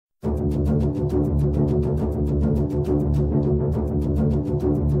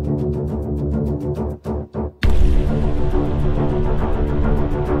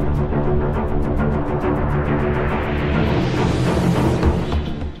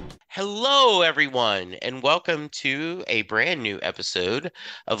Hello, everyone, and welcome to a brand new episode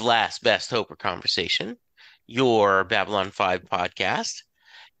of Last Best Hope or Conversation, your Babylon 5 podcast.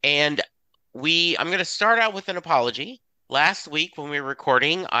 And I'm going to start out with an apology. Last week when we were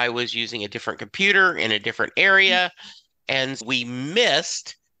recording, I was using a different computer in a different area, and we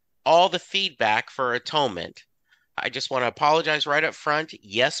missed all the feedback for Atonement. I just want to apologize right up front.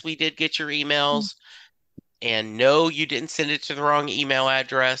 Yes, we did get your emails. And no, you didn't send it to the wrong email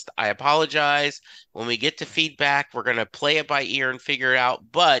address. I apologize. When we get to feedback, we're going to play it by ear and figure it out.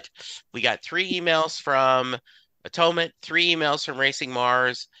 But we got 3 emails from Atonement, 3 emails from Racing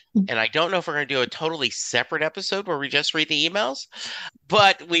Mars. And I don't know if we're going to do a totally separate episode where we just read the emails,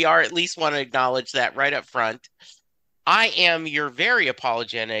 but we are at least want to acknowledge that right up front. I am your very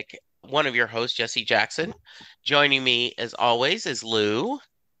apologetic, one of your hosts, Jesse Jackson. Joining me, as always, is Lou.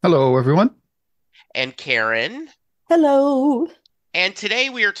 Hello, everyone. And Karen. Hello. And today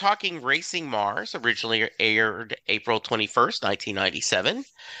we are talking Racing Mars, originally aired April 21st, 1997.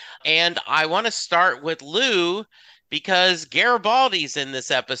 And I want to start with Lou because Garibaldi's in this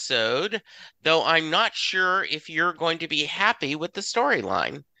episode, though I'm not sure if you're going to be happy with the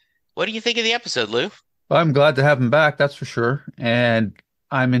storyline. What do you think of the episode, Lou? Well, I'm glad to have him back, that's for sure. And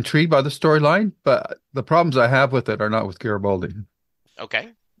I'm intrigued by the storyline, but the problems I have with it are not with Garibaldi. Okay.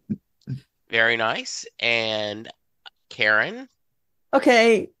 Very nice. And Karen?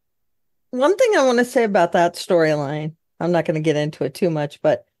 Okay. One thing I want to say about that storyline, I'm not going to get into it too much,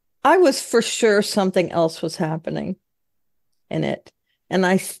 but I was for sure something else was happening in it. And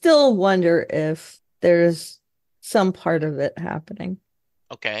I still wonder if there's some part of it happening.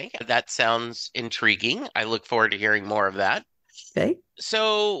 Okay. That sounds intriguing. I look forward to hearing more of that. Okay.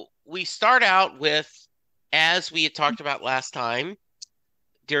 So we start out with, as we had talked about last time,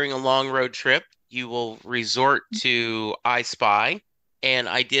 during a long road trip, you will resort to I Spy. And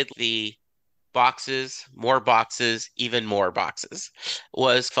I did the boxes, even more boxes.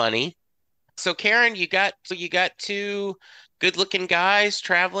 Was funny. So Karen, you got 2 good-looking guys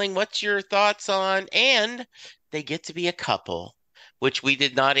traveling. What's your thoughts on? And they get to be a couple, which we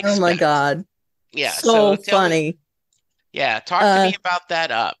did not expect. Oh my God. Yeah. So funny. Talk to me about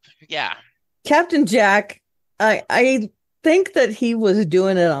that up. Yeah. Captain Jack, I think that he was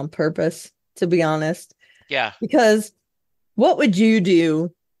doing it on purpose, to be honest. Yeah. Because what would you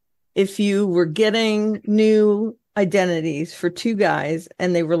do if you were getting new identities for 2 guys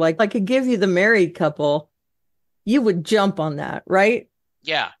and they were like, I could give you the married couple? You would jump on that, right?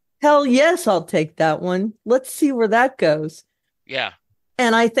 Yeah. Hell yes, I'll take that one. Let's see where that goes. Yeah.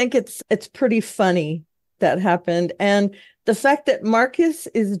 And I think it's pretty funny that happened. And the fact that Marcus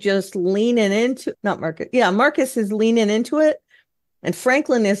is just leaning into, not Marcus. Yeah, Marcus is leaning into it. And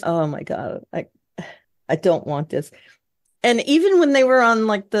Franklin is, oh my God, I don't want this. And even when they were on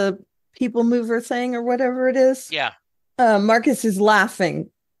like the people mover thing or whatever it is. Yeah. Marcus is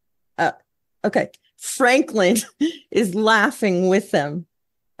laughing. Okay. Franklin is laughing with them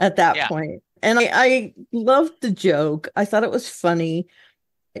at that point. And I loved the joke. I thought it was funny.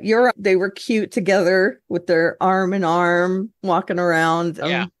 They were cute together with their arm in arm walking around.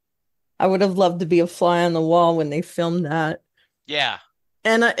 Yeah. I would have loved to be a fly on the wall when they filmed that. Yeah.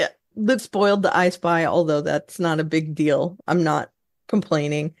 And Luke spoiled the I Spy, although that's not a big deal. I'm not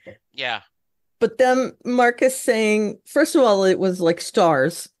complaining. Yeah. But then Marcus saying, first of all, it was like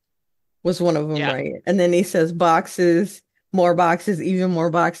stars was one of them, right? And then he says boxes, more boxes, even more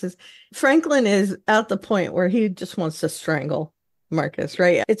boxes. Franklin is at the point where he just wants to strangle Marcus,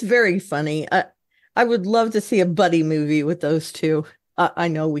 right? It's very funny. I would love to see a buddy movie with those 2. I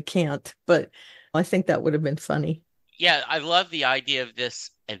know we can't, but I think that would have been funny. Yeah, I love the idea of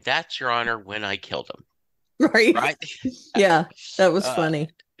this, and that's your honor when I killed him. Right? Yeah, that was funny.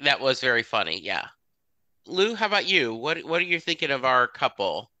 That was very funny, yeah. Lou, how about you? What are you thinking of our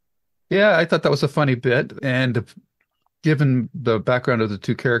couple? Yeah, I thought that was a funny bit. And given the background of the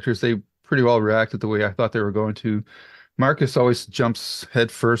 2 characters, they pretty well reacted the way I thought they were going to. Marcus always jumps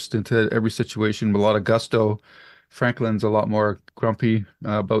head first into every situation with a lot of gusto. Franklin's a lot more grumpy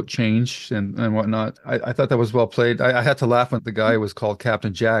about change and whatnot. I thought that was well played. I had to laugh when the guy was called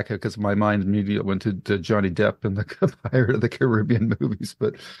Captain Jack because my mind immediately went to Johnny Depp and the Pirate of the Caribbean movies,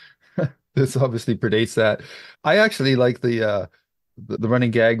 but this obviously predates that. I actually like the the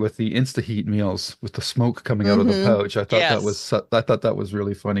running gag with the Insta-Heat meals with the smoke coming out of the Hmm. pouch. Yes. I thought that was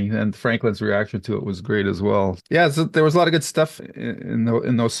really funny, and Franklin's reaction to it was great as well. Yeah, so there was a lot of good stuff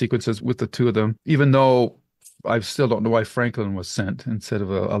in those sequences with the two of them, even though I still don't know why Franklin was sent instead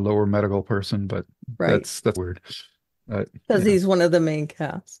of a lower medical person, but Right. that's weird. Because Yeah, he's one of the main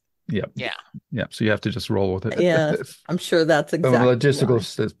cast. yeah, Yeah. yeah. So you have to just roll with Yeah, it. I'm sure that's From a exactly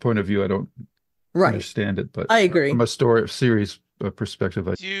logistical why. point of view, I don't Right. understand it, but I from agree. a story series perspective,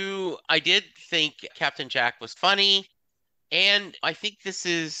 I did think Captain Jack was funny, and I think this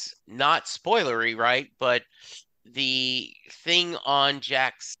is not spoilery, right? But the thing on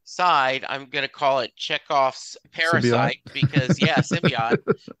Jack's side, I'm going to call it Chekhov's symbiote. parasite because, yeah, symbiote,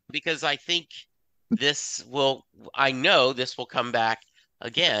 because I know this will come back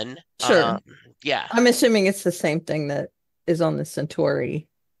again. Sure. Yeah, I'm assuming it's the same thing that is on the Centauri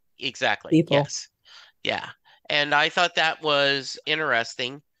exactly. people. Yes. Yeah. And I thought that was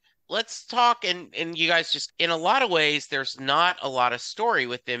interesting. Let's talk and you guys just in a lot of ways, there's not a lot of story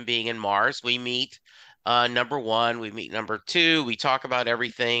with them being in Mars. We meet number one, we meet number two, we talk about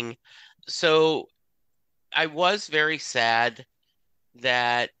everything. So I was very sad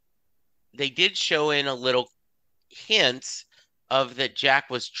that they did show in a little hints of that Jack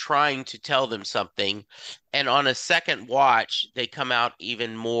was trying to tell them something. And on a second watch, they come out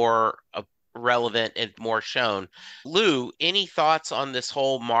even more relevant and more shown. Lou, any thoughts on this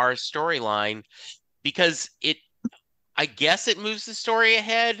whole Mars storyline? Because I guess it moves the story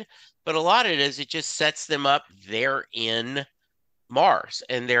ahead, but a lot of it is it just sets them up. They're in Mars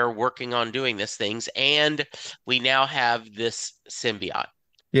and they're working on doing these things. And we now have this symbiote.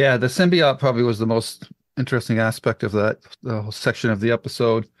 Yeah, the symbiote probably was the most interesting aspect of that the whole section of the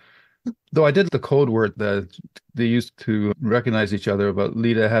episode. Though I did the code word that they used to recognize each other, but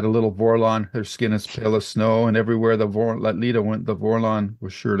Lita had a little Vorlon, her skin is pale as snow, and everywhere that Lita went, the Vorlon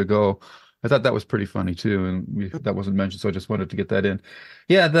was sure to go. I thought that was pretty funny too, and that wasn't mentioned, so I just wanted to get that in.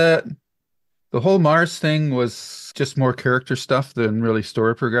 Yeah, the whole Mars thing was just more character stuff than really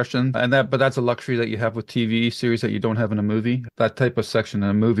story progression. But that's a luxury that you have with TV series that you don't have in a movie. That type of section in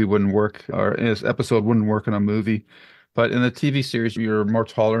a movie wouldn't work, or in this episode wouldn't work in a movie. But in a TV series, you're more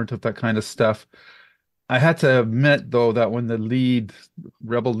tolerant of that kind of stuff. I had to admit, though, that when the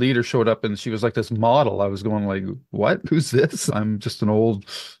rebel leader showed up and she was like this model, I was going like, what? Who's this? I'm just an old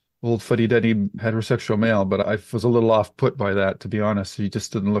fuddy-duddy heterosexual male, but I was a little off put by that, to be honest. She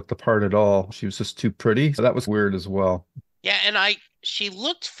just didn't look the part at all. She was just too pretty. So that was weird as well. Yeah, and she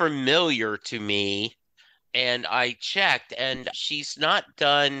looked familiar to me, and I checked, and she's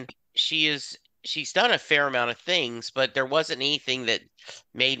done a fair amount of things, but there wasn't anything that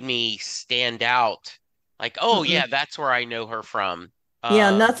made me stand out. Like, oh Mm-mm. yeah, that's where I know her from. Yeah,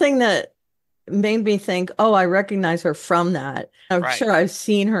 Um, nothing that made me think, oh, I recognize her from that. I'm right. sure I've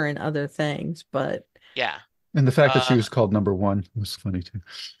seen her in other things, but Yeah. And the fact that she Uh, was called number one was funny too,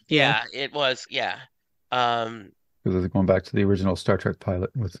 yeah. yeah, it was. Yeah. Um, because they're going back to the original Star Trek pilot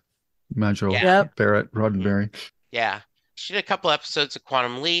with Majel yeah. Yep. Barrett Mhm. Roddenberry. Yeah. She did a couple episodes of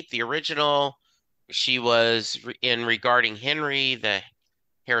Quantum Leap, the original. She was in Regarding Henry, the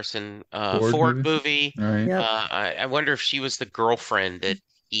Harrison Ford Ford movie. movie. All right. Yep. I wonder if she was the girlfriend that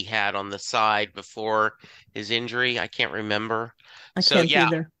he had on the side before his injury. I can't remember. I So can't yeah,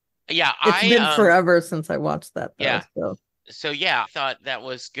 either. yeah, It's been forever since I watched that though. yeah. So So yeah, I thought that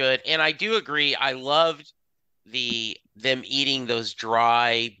was good. And I do agree. I loved them eating those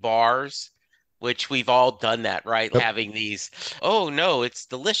dry bars, which we've all done that, right? Yep. Having these, oh no, it's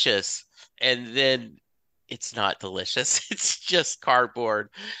delicious. And then it's not delicious. It's just cardboard.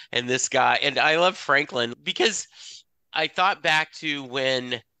 And this guy, and I love Franklin because I thought back to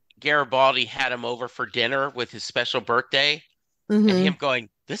when Garibaldi had him over for dinner with his special birthday and him hmm. going,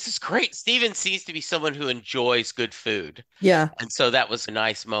 this is great. Steven seems to be someone who enjoys good food. Yeah. And so that was a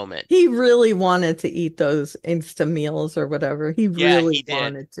nice moment. He really wanted to eat those Insta meals or whatever. He Yeah, really he did.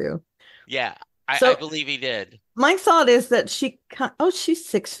 wanted to. Yeah, I So believe he did. my thought is that she's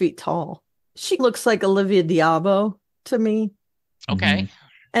 6 feet tall. She looks like Olivia Diabo to me. Okay. Mhm.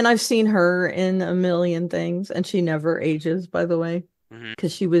 And I've seen her in a million things, and she never ages, by the way, Hmm.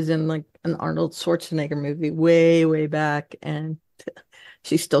 because she was in like an Arnold Schwarzenegger movie way, way back, and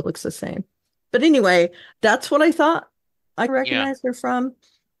she still looks the same. But anyway, that's what I thought I Yeah. recognized her from.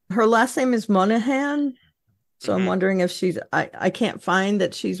 Her last name is Monahan. So I'm Hmm. wondering if I can't find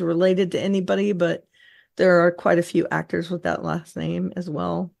that she's related to anybody, but there are quite a few actors with that last name as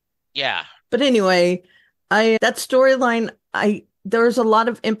well. Yeah. But anyway, that storyline, there's a lot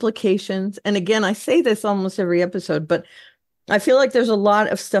of implications. And again, I say this almost every episode, but I feel like there's a lot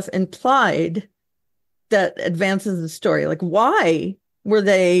of stuff implied that advances the story. Like, why were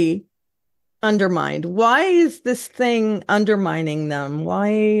they undermined? Why is this thing undermining them?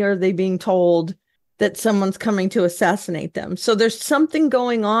 Why are they being told that someone's coming to assassinate them? So there's something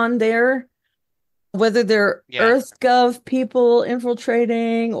going on there, whether they're Yeah. Earth Gov people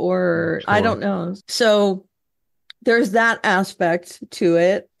infiltrating or I Sure. don't know. So there's that aspect to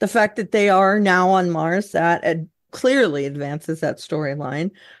it. The fact that they are now on Mars, that clearly advances that storyline.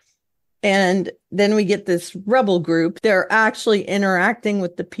 And then we get this rebel group. They're actually interacting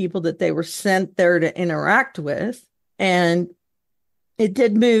with the people that they were sent there to interact with. And it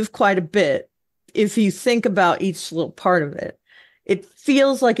did move quite a bit. If you think about each little part of it, it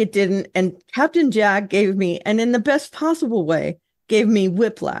feels like it didn't. And Captain Jack gave me, and in the best possible way, gave me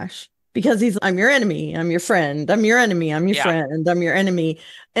whiplash because I'm your enemy. I'm your friend. I'm your enemy. I'm your Yeah. friend. I'm your enemy.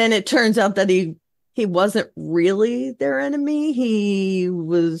 And it turns out that he wasn't really their enemy. He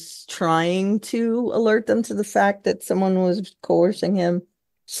was trying to alert them to the fact that someone was coercing him,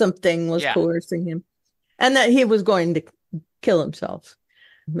 something was Yeah. coercing him, and that he was going to kill himself.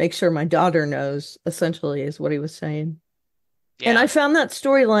 Make sure my daughter knows, essentially, is what he was saying. And I Yeah. found that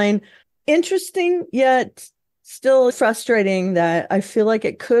storyline interesting, yet still frustrating that I feel like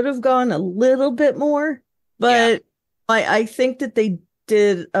it could have gone a little bit more, Yeah. but I think that they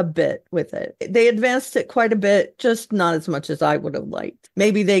did a bit with it. They advanced it quite a bit, just not as much as I would have liked.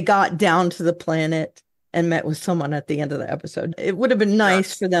 Maybe they got down to the planet and met with someone at the end of the episode. It would have been Sure.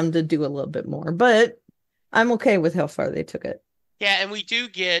 nice for them to do a little bit more, but I'm okay with how far they took it. Yeah, and we do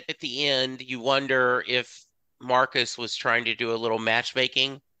get at the end, you wonder if Marcus was trying to do a little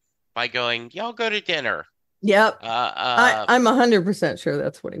matchmaking by going, y'all go to dinner. Yep. Uh, uh, I'm 100% sure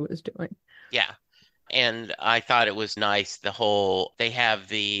that's what he was doing. yeah. And I thought it was nice, they have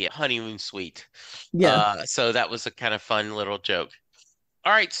the honeymoon suite. Yeah. So that was a kind of fun little joke.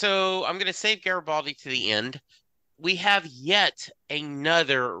 All right, so I'm going to save Garibaldi to the end. We have yet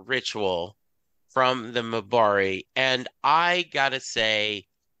another ritual from the Mabari, and I gotta say,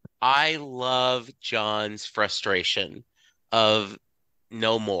 I love John's frustration of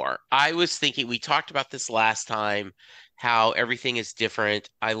no more. I was thinking, we talked about this last time, how everything is different.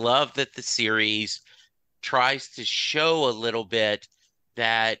 I love that the series tries to show a little bit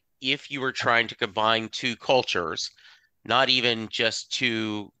that if you were trying to combine two cultures, not even just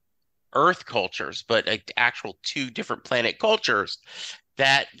two Earth cultures, but actual two different planet cultures,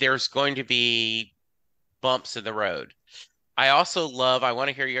 that there's going to be bumps in the road. I want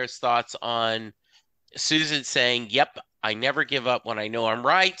to hear your thoughts on Susan saying, yep, I never give up when I know I'm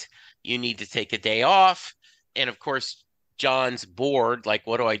right. You need to take a day off. And of course, John's bored. Like,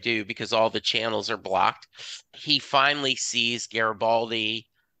 what do I do? Because all the channels are blocked. He finally sees Garibaldi.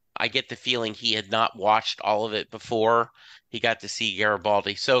 I get the feeling he had not watched all of it before he got to see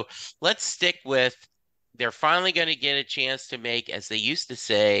Garibaldi. So let's stick with they're finally going to get a chance to make, as they used to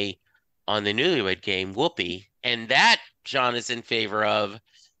say on the Newlywed Game, whoopee. And that John is in favor of.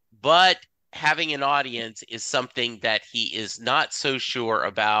 But having an audience is something that he is not so sure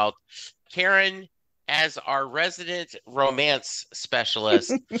about. Karen, as our resident romance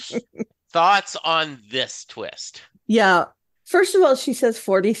specialist, thoughts on this twist? Yeah. First of all, she says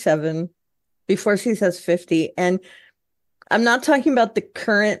 47 before she says 50. And I'm not talking about the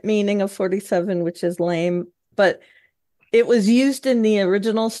current meaning of 47, which is lame, but it was used in the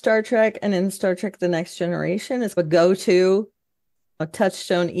original Star Trek and in Star Trek The Next Generation as a go-to, a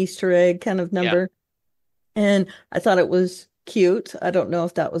touchstone Easter egg kind of Yeah. number. And I thought it was cute. I don't know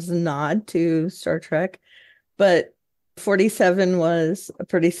if that was a nod to Star Trek, but 47 was a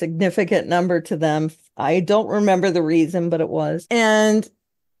pretty significant number to them. I don't remember the reason, but it was. And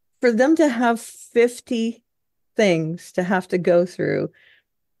for them to have 50 things to have to go through,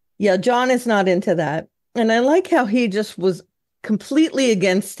 yeah, John is not into that. And I like how he just was completely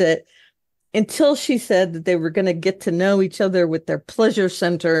against it until she said that they were going to get to know each other with their pleasure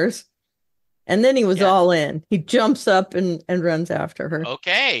centers. And then he was Yeah. all in. He jumps up and runs after her.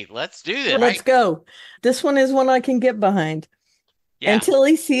 Okay, let's do this. Let's go. This one is one I can get behind. Yeah. Until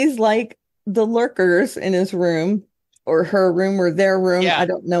he sees like the lurkers in his room or her room or their room. Yeah. I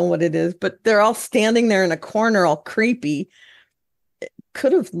don't know what it is, but they're all standing there in a corner, all creepy. It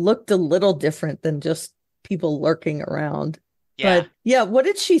could have looked a little different than just people lurking around. Yeah. But yeah, what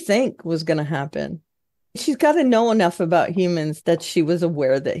did she think was going to happen? She's got to know enough about humans that she was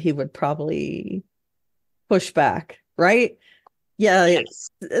aware that he would probably push back, right? Yeah,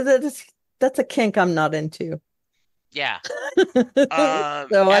 Yes. that's a kink I'm not into. Yeah. So I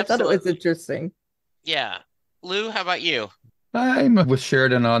thought it was Absolutely. interesting. Yeah. Lou, how about you? I'm with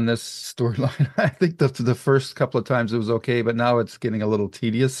Sheridan on this storyline. I think the first couple of times it was okay, but now it's getting a little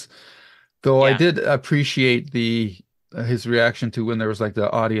tedious. Though I Yeah. did appreciate the his reaction to when there was like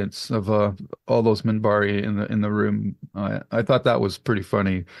the audience of all those Minbari in the room. I thought that was pretty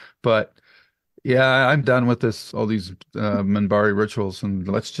funny. But yeah, I'm done with this all these Minbari rituals, and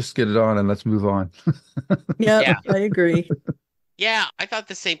let's just get it on and let's move on. Yep, Yeah. I agree. Yeah, I thought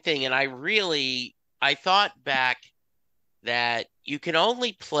the same thing. And I thought back that you can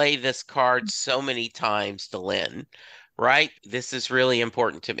only play this card so many times to win, right? This is really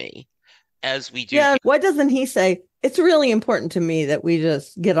important to me, as we do Yeah, here. why doesn't he say it's really important to me that we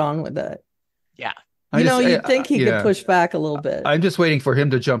just get on with it? Yeah. I just, You'd think he could yeah, push back a little bit, I'm just waiting for him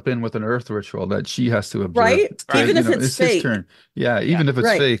to jump in with an earth ritual that she has to observe. right? Right. Even if it's It's his fake. turn. Yeah, Yeah. even if it's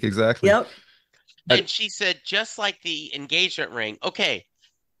Right. fake, exactly. Yep. But And she said, just like the engagement ring, okay,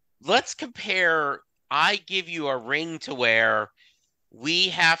 let's compare. I give you a ring to wear.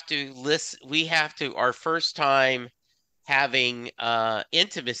 Our first time having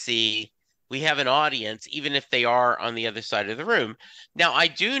intimacy, we have an audience, even if they are on the other side of the room. Now, I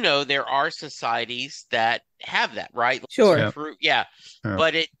do know there are societies that have that, right? To Sure. yeah, prove, yeah, yeah.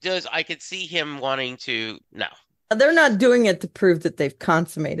 but I could see him wanting to, no. They're not doing it to prove that they've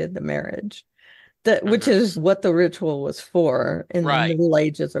consummated the marriage, that which Mhm. is what the ritual was for in the Right. Middle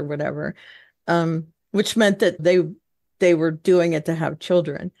Ages or whatever. Which meant that they were doing it to have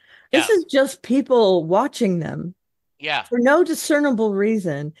children. This Yeah. is just people watching them Yeah. for no discernible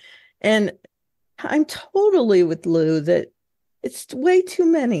reason. And I'm totally with Lou that it's way too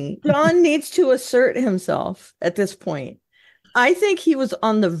many. John needs to assert himself at this point. I think he was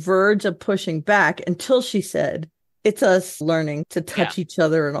on the verge of pushing back until she said, it's us learning to Yeah. touch each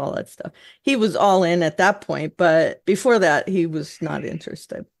other and all that stuff. He was all in at that point, but before that, he was not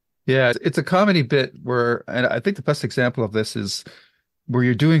interested. Yeah, it's a comedy bit where, and I think the best example of this is where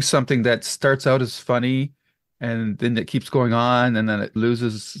you're doing something that starts out as funny and then it keeps going on and then it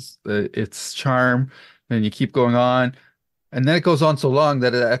loses its charm and you keep going on and then it goes on so long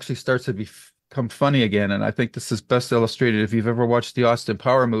that it actually starts to become funny again. And I think this is best illustrated if you've ever watched the Austin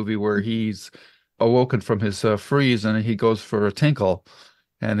Power movie where he's awoken from his freeze and he goes for a tinkle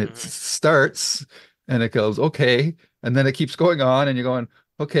and it Hmm. starts and it goes, okay. And then it keeps going on and you're going,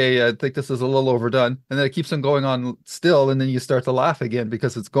 okay, I think this is a little overdone. And then it keeps on going on still. And then you start to laugh again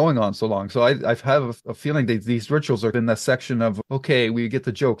because it's going on so long. So I have a feeling that these rituals are in that section of, okay, we get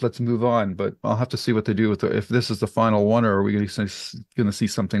the joke, let's move on. But I'll have to see what they do with if this is the final one or are we going to see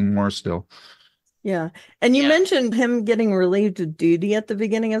something more still? Yeah. And you Yeah. mentioned him getting relieved of duty at the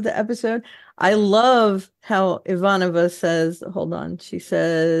beginning of the episode. I love how Ivanova says, hold on, she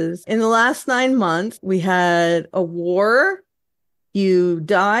says, in the last 9 months, we had a war, you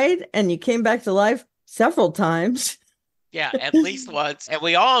died, and you came back to life several times. Yeah, at least once. And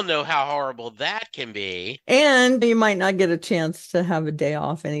we all know how horrible that can be. And you might not get a chance to have a day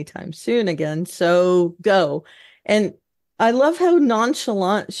off anytime soon again. So go. And I love how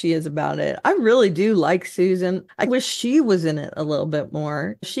nonchalant she is about it. I really do like Susan. I wish she was in it a little bit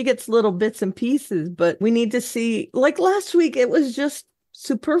more. She gets little bits and pieces, but we need to see, like last week, it was just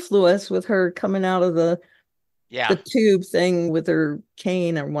superfluous with her coming out of Yeah. the tube thing with her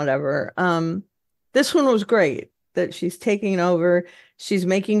cane or whatever. This one was great that she's taking over. She's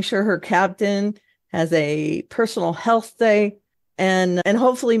making sure her captain has a personal health day and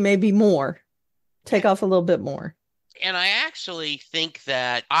hopefully maybe more. Take off a little bit more. And I actually think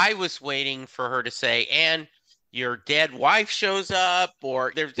that I was waiting for her to say, and your dead wife shows up,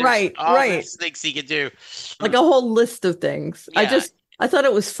 or there's Right, all right. these things he could do. Like a whole list of things. Yeah, I thought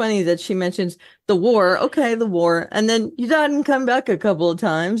it was funny that she mentions the war. Okay, the war. And then you died and come back a couple of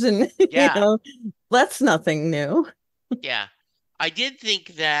times. And, yeah, that's nothing new. yeah. I did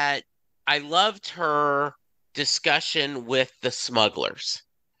think that I loved her discussion with the smugglers.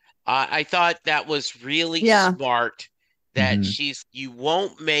 I thought that was really Yeah, smart that Hmm. you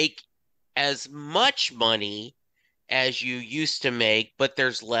won't make as much money as you used to make, but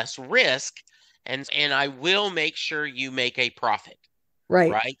there's less risk, and I will make sure you make a profit,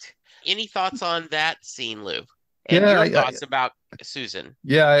 right. right? Any thoughts on that scene, Lou? And Yeah, your thoughts about Susan?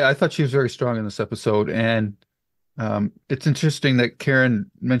 I thought she was very strong in this episode, and it's interesting that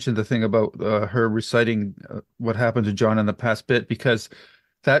Karen mentioned the thing about her reciting what happened to John in the past bit because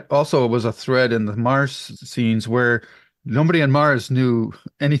that also was a thread in the Mars scenes where nobody on Mars knew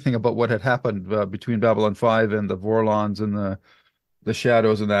anything about what had happened between Babylon 5 and the Vorlons and the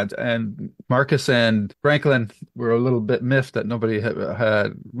shadows and that. And Marcus and Franklin were a little bit miffed that nobody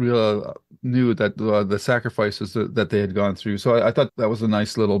had real knew that the sacrifices that they had gone through. So I thought that was a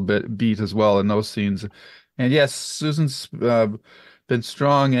nice little beat as well in those scenes. And yes, Susan's been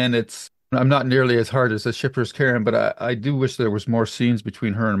strong, and it's I'm not nearly as hard as a shipper's Karen, but I do wish there was more scenes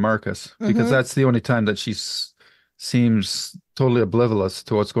between her and Marcus because Hmm. that's the only time that seems totally oblivious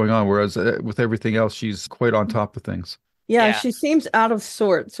to what's going on, whereas with everything else, she's quite on top of things. Yeah, Yeah. she seems out of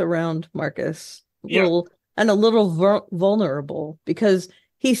sorts around Marcus, Yeah. little and a little vulnerable because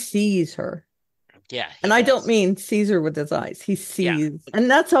he sees her. Yeah, he And I don't does. mean sees her with his eyes. He Yeah. sees,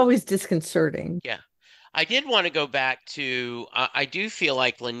 and that's always disconcerting. Yeah. I did want to go back to, I do feel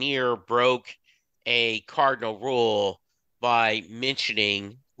like Lanier broke a cardinal rule by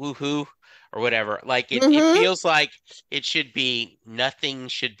mentioning woohoo or whatever. Like it Hmm. feels like it should be nothing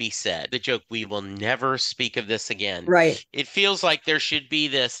should be said. The joke, we will never speak of this again. Right, It feels like there should be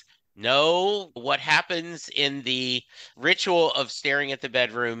this, no, what happens in the ritual of staring at the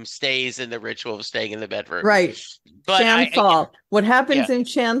bedroom stays in the ritual of staying in the bedroom. right. But Shanfall. What yeah, happens in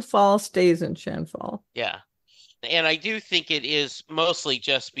Shanfall stays in Shanfall. yeah. And I do think it is mostly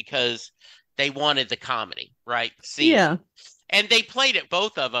just because they wanted the comedy, right? Scene. Yeah. And they played it,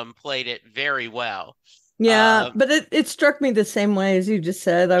 both of them played it very well. Yeah, Uh, but it struck me the same way as you just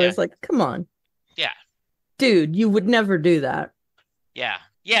said. I yeah, was like, come on, yeah, dude, you would never do that. yeah,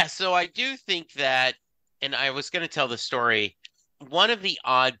 yeah. So I do think that, and I was going to tell the story. One of the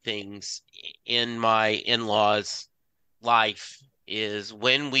odd things in my in-laws' life is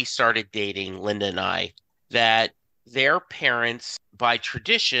when we started dating, Linda and I, that their parents, by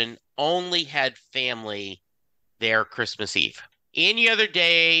tradition, only had family there Christmas Eve. Any other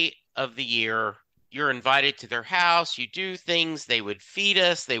day of the year, you're invited to their house, you do things, they would feed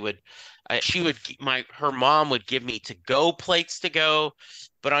us, they would she would my her mom would give me to go plates to go,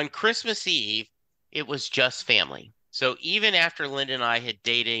 but on Christmas Eve, it was just family. So even after Linda and I had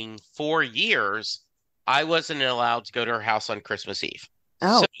dating 4 years, I wasn't allowed to go to her house on Christmas Eve. So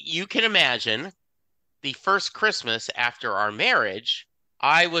Oh, you can imagine the first Christmas after our marriage,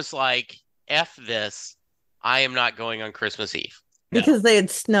 I was like, F this. I am not going on Christmas Eve. No. because they had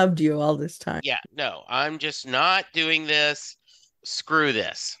snubbed you all this time. Yeah, no, I'm just not doing this. Screw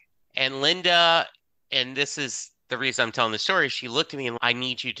this. And Linda, and this is the reason I'm telling the story, she looked at me and I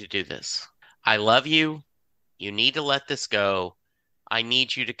need you to do this. I love you. You need to let this go. I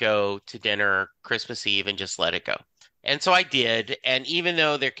need you to go to dinner Christmas Eve and just let it go. And so I did. And even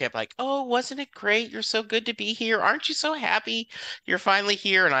though they kept like, oh, wasn't it great? You're so good to be here. Aren't you so happy you're finally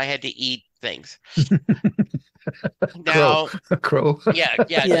here? And I had to eat things. Crow, Now, crow. yeah,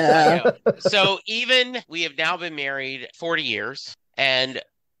 yeah, Yeah. so even we have now been married 40 years, and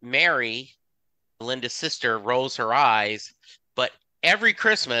Mary, Linda's sister, rolls her eyes, but every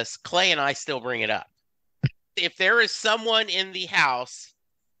Christmas, Clay and I still bring it up. If there is someone in the house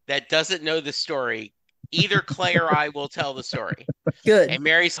that doesn't know the story, either Clay or I will tell the story. Good. And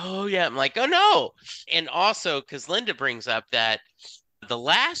Mary's, oh yeah. I'm like, oh no. And also, because Linda brings up that the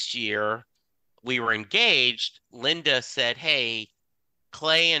last year we were engaged, Linda said, hey,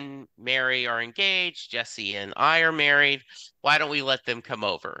 Clay and Mary are engaged. Jesse and I are married. Why don't we let them come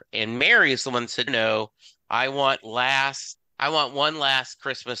over? And Mary is the one that said, no, I want one last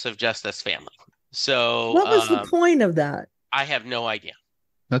Christmas of just us family. So What was the point of that? I have no idea.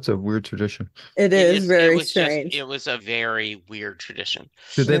 That's a weird tradition. It It is is, it very was just, strange. it was a very weird tradition.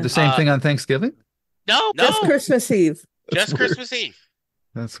 Did they have Yeah. the same thing on Thanksgiving? No, Just no, Christmas Eve. That's just weird. Christmas Eve.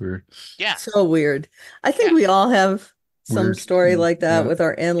 That's weird. Yeah, So weird. I think yeah, we all have some Weird. story like that Yeah. with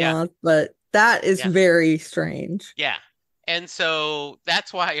our yeah, in-laws, but that is yeah, very strange. yeah. And so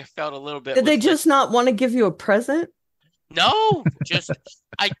that's why I felt a little bit Did with they just not want to give you a present? no, just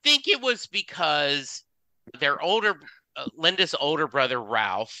I think it was because their Linda's older brother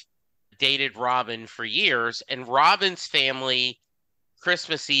Ralph dated Robin for years, and Robin's family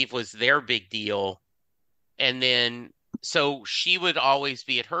Christmas Eve was their big deal. And then so she would always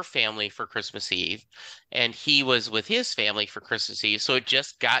be at her family for Christmas Eve, and he was with his family for Christmas Eve. So it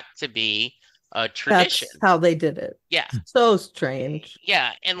just got to be a tradition. That's how they did it. Yeah. So strange.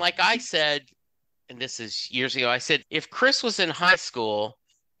 Yeah. And like I said, and this is years ago, I said, if Chris was in high school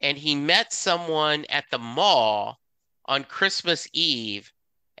and he met someone at the mall on Christmas Eve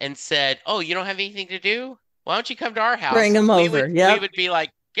and said, oh, you don't have anything to do? Why don't you come to our Bring house? them We over. would we Yep. would be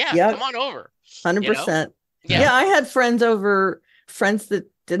like, yeah, come Yep. on over, you know? 100%. Yeah. Yeah, I had friends over, friends that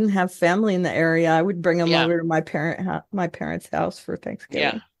didn't have family in the area. I would bring them Yeah. over to my parents' house for Yeah.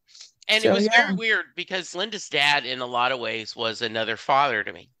 Thanksgiving. And it So was yeah, very weird because Linda's dad, in a lot of ways, was another father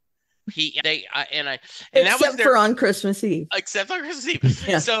to me. And that was except their for on Christmas Eve. except on Christmas Eve.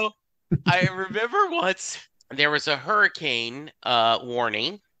 Yeah. So I remember once there was a hurricane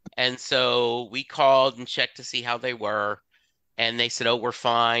warning, and so we called and checked to see how they were, and they said, "Oh, we're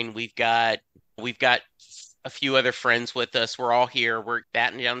fine. We've got a few other friends with us. We're all here. We're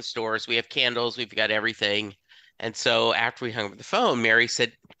batting down the stores. We have candles. We've got everything. And so after we hung up the phone, Mary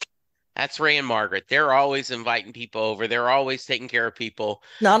said, "That's Ray and Margaret. They're always inviting people over. They're always taking care of people."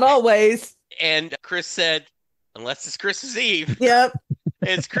 Not always. And Chris said, "Unless it's Christmas Eve." Yep.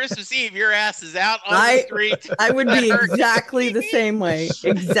 It's Christmas Eve. Your ass is out on the I street. I would be exactly the same way.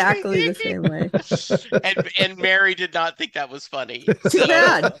 Exactly the same way. And Mary did not think that was funny. Too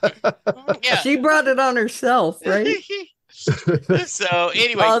bad. Yeah. She brought it on herself, right? So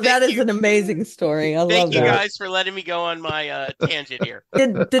anyway, Oh, that is an amazing story. I love thank you that. guys for letting me go on my tangent here.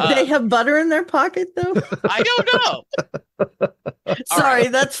 Did they have butter in their pocket though? I don't know. Sorry,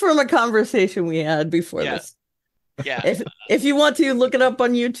 right. that's from a conversation we had before Yeah. this. Yeah. If you want to look it up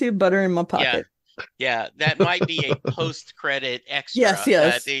on YouTube, butter in my pocket. Yeah, that might be a post-credit extra. Yes,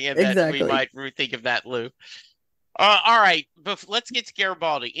 that exactly. we might think of that, Lou. All right, but let's get to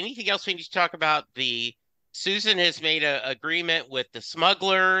Garibaldi. Anything else we need to talk about? Susan has made an agreement with the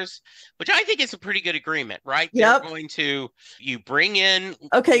smugglers, which I think is a pretty good agreement, right? Yep. They're going to you bring in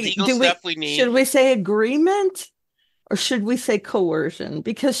Okay, legal stuff we need. Should we say agreement or should we say coercion?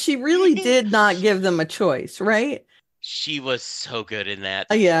 Because she really did not give them a choice, right? She was so good in that.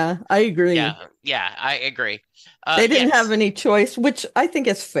 Yeah, I agree. Yeah, I agree. They didn't have any choice, which I think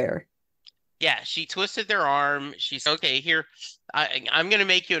is fair. Yeah, she twisted their arm. She said, "Okay, here, I'm going to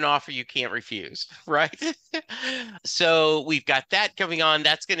make you an offer you can't refuse," right? So we've got that coming on.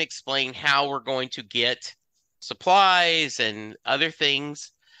 That's going to explain how we're going to get supplies and other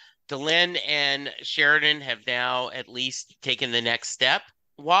things. Delenn and Sheridan have now at least taken the next step.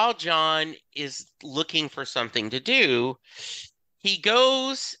 While John is looking for something to do, he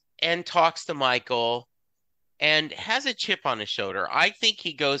goes and talks to Michael and has a chip on his shoulder. I think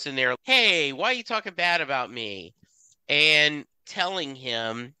he goes in there, "Hey, why are you talking bad about me?" And telling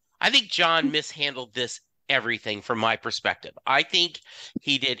him, I think John mishandled everything from my perspective. I think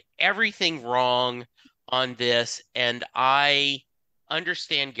he did everything wrong on this, and I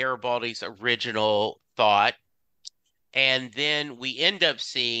understand Garibaldi's original thought. And then we end up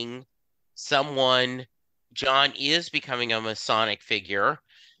seeing John is becoming a Masonic figure,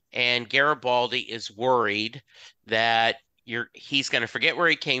 and Garibaldi is worried that he's going to forget where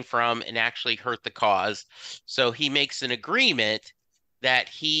he came from and actually hurt the cause. So he makes an agreement that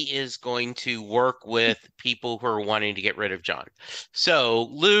he is going to work with people who are wanting to get rid of John. So,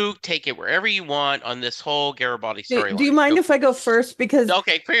 Lou, take it wherever you want on this whole Garibaldi storyline. Do you mind if I go first? Because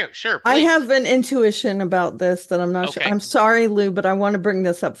okay, sure. Please. I have an intuition about this that I'm not sure. I'm sorry, Lou, but I want to bring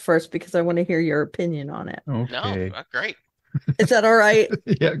this up first because I want to hear your opinion on it. Okay. No, great. Is that all right?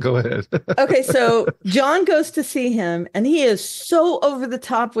 Yeah, go ahead. Okay, so John goes to see him, and he is so over the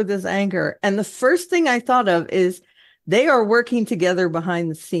top with his anger. And the first thing I thought of is they are working together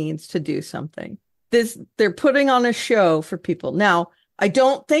behind the scenes to do something. They're putting on a show for people. Now, I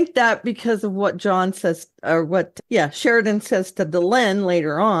don't think that because of what John says, or Sheridan says to Delenn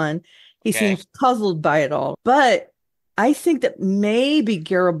later on. He seems puzzled by it all. But I think that maybe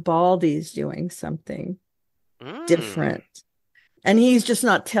Garibaldi's doing something different. And he's just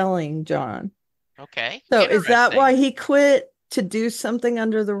not telling John. Okay. So is that why he quit, to do something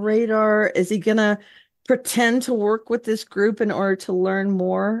under the radar? Is he going to pretend to work with this group in order to learn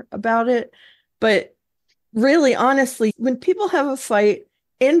more about it? But really, honestly, when people have a fight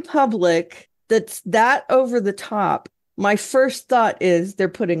in public that's that over the top, my first thought is they're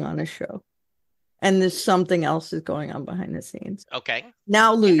putting on a show. And there's something else is going on behind the scenes. Okay.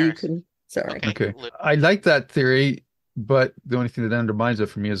 Now, Lou, you can... Sorry. Okay. I like that theory, but the only thing that undermines it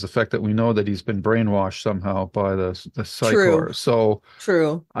for me is the fact that we know that he's been brainwashed somehow by the Psychor. So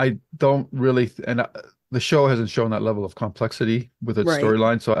true. I don't really, and the show hasn't shown that level of complexity with its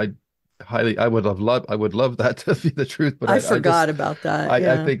storyline. So I would love that to be the truth. But I forgot about that.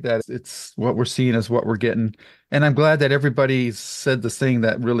 I think that it's what we're seeing is what we're getting, and I'm glad that everybody said the thing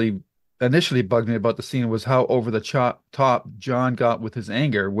that really initially bugged me about the scene was how over the top John got with his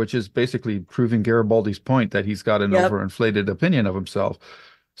anger, which is basically proving Garibaldi's point that he's got an overinflated opinion of himself.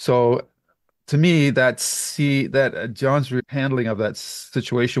 So to me, that John's handling of that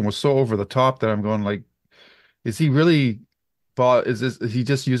situation was so over the top that I'm going like, is he really is he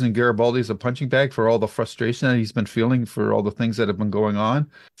just using Garibaldi as a punching bag for all the frustration that he's been feeling for all the things that have been going on?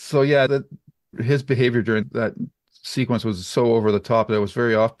 So yeah, his behavior during that sequence was so over the top that it was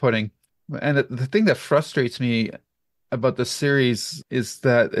very off-putting. And the thing that frustrates me about the series is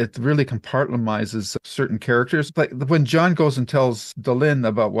that it really compartmentalizes certain characters. Like when John goes and tells Delenn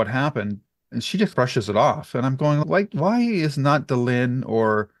about what happened, and she just brushes it off. And I'm going, like, why is not Delenn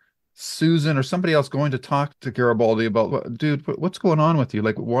or Susan or somebody else going to talk to Garibaldi about, dude, what's going on with you?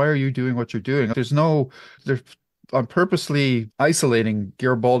 Like, why are you doing what you're doing? They're I'm purposely isolating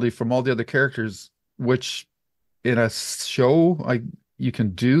Garibaldi from all the other characters, which in a show you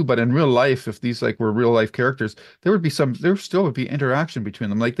can do, but in real life, if these like were real life characters, there still would be interaction between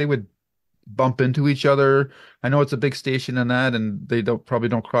them. Like they would bump into each other. I know it's a big station and that, and they don't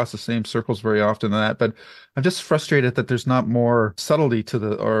cross the same circles very often and that, but I'm just frustrated that there's not more subtlety to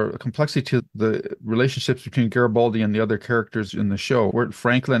the or complexity to the relationships between Garibaldi and the other characters in the show. Where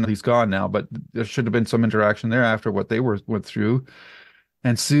Franklin, he's gone now, but there should have been some interaction there after what they went through.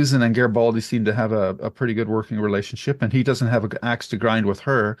 And Susan and Garibaldi seem to have a pretty good working relationship, and he doesn't have an axe to grind with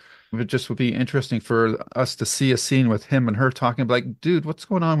her. It just would be interesting for us to see a scene with him and her talking like, dude, what's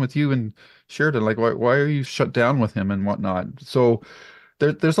going on with you and Sheridan? Like, why are you shut down with him and whatnot? So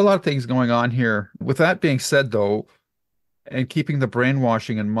there's a lot of things going on here. With that being said, though, and keeping the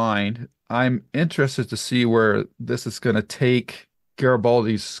brainwashing in mind, I'm interested to see where this is going to take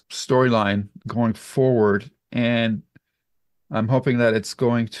Garibaldi's storyline going forward. And I'm hoping that it's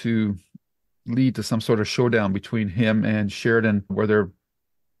going to lead to some sort of showdown between him and Sheridan, where they're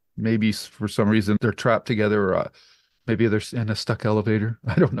maybe for some reason they're trapped together, or maybe they're in a stuck elevator.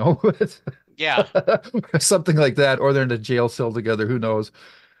 I don't know. Yeah. Something like that, or they're in a jail cell together. Who knows?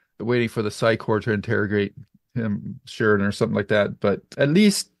 Waiting for the Psi Corps to interrogate him, Sheridan, or something like that. But at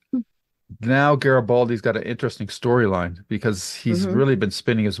least now Garibaldi's got an interesting storyline because he's Hmm. really been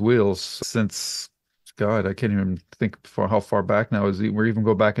spinning his wheels since God, I can't even think for how far back now is he. We're even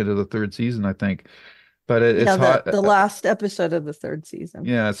go back into the third season, I think. But it's Yeah, hot. the last episode of the third season.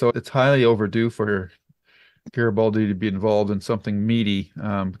 Yeah, so it's highly overdue for Garibaldi to be involved in something meaty,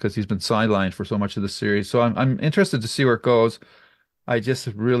 because he's been sidelined for so much of the series. So I'm interested to see where it goes. I just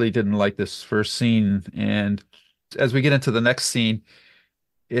really didn't like this first scene, and as we get into the next scene,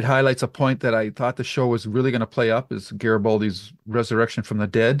 it highlights a point that I thought the show was really going to play up is Garibaldi's resurrection from the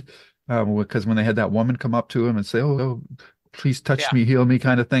dead. Because when they had that woman come up to him and say, "Oh, please touch Yeah. me, heal me,"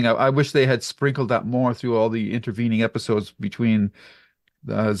 kind of thing. I wish they had sprinkled that more through all the intervening episodes between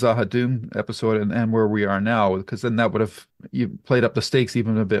the Zahadum episode and where we are now, because then that would have you played up the stakes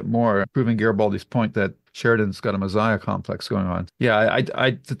even a bit more, proving Garibaldi's point that Sheridan's got a Messiah complex going on. Yeah,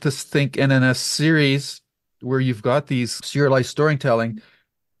 I just think in a series where you've got these serialized storytelling,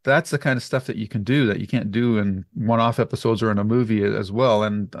 that's the kind of stuff that you can do that you can't do in one-off episodes or in a movie as well.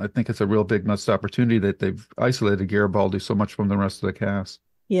 And I think it's a real big missed opportunity that they've isolated Garibaldi so much from the rest of the cast.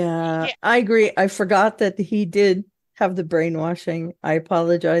 Yeah, Yeah. I agree. I forgot that he did have the brainwashing. I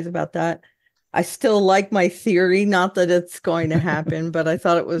apologize about that. I still like my theory, not that it's going to happen, but I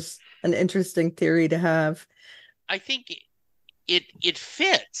thought it was an interesting theory to have. I think it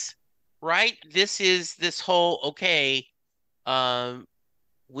fits, right? This is this whole okay, um,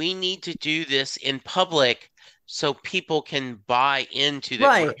 we need to do this in public so people can buy into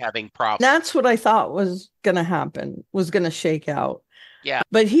that we're Right. having problems. That's what I thought was going to happen, was going to shake out. Yeah.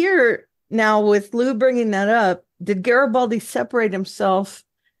 But here, now with Lou bringing that up, did Garibaldi separate himself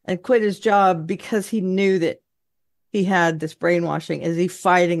and quit his job because he knew that he had this brainwashing? Is he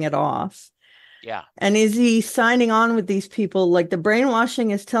fighting it off? Yeah. And is he signing on with these people? Like the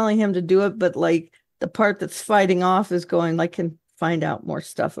brainwashing is telling him to do it, but like the part that's fighting off is going, like, can find out more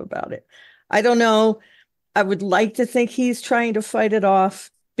stuff about it. I don't know. I would like to think he's trying to fight it off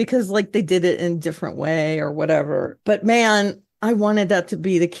because like they did it in a different way or whatever. But man, I wanted that to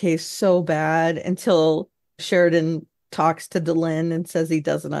be the case so bad until Sheridan talks to Delenn and says he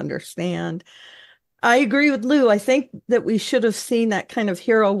doesn't understand. I agree with Lou. I think that we should have seen that kind of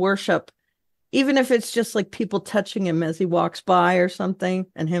hero worship, even if it's just like people touching him as he walks by or something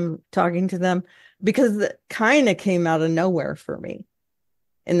and him talking to them, because that kind of came out of nowhere for me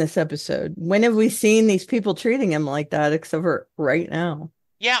in this episode. When have we seen these people treating him like that except for right now?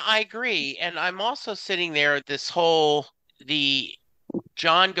 Yeah, I agree. And I'm also sitting there, this whole the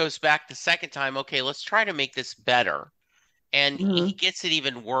John goes back the second time, okay, let's try to make this better. And he Mhm. gets it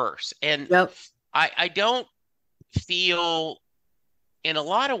even worse. And Yep. I don't feel in a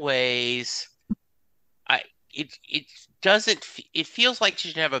lot of ways I it doesn't it feels like they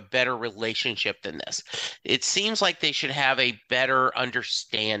should have a better relationship than this. It seems like they should have a better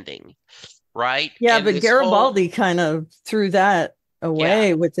understanding, right? Yeah, And but this whole Garibaldi kind of threw that yeah,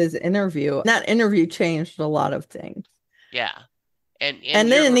 away with his interview. That interview changed a lot of things. yeah. And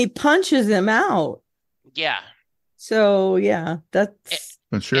And then you're he punches him out. yeah. So yeah, A- that's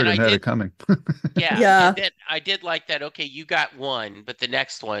But And I Sheridan had it did coming. yeah, and yeah. then I did like that, okay, you got one, but the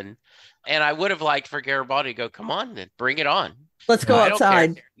next one, and I would have liked for Garibaldi to go, come on, then bring it on. Let's go Yeah. I don't care.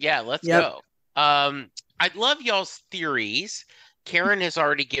 outside. Yeah, let's Yep. go. I'd love y'all's theories. Karen has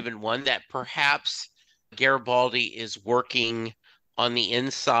already given one that perhaps Garibaldi is working on the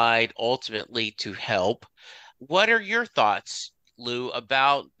inside ultimately to help. What are your thoughts, Lou,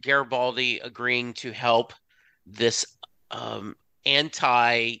 about Garibaldi agreeing to help this um,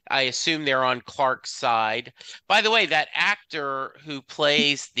 I assume they're on Clark's side. By the way, that actor who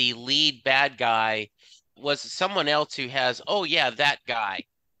plays the lead bad guy was someone else who has, oh yeah, that guy.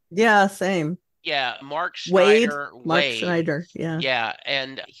 Yeah, same. Yeah, Mark Wade, Schneider Mark Wade. Schneider. Yeah. Yeah,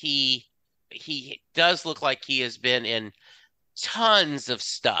 and he does look like he has been in tons of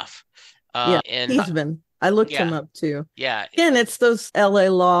stuff. Yeah. And He's been. I looked him yeah, up too. yeah, Again, it's those LA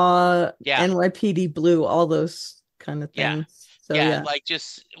Law, yeah, NYPD Blue, all those kind of yeah. things. So Yeah, yeah. like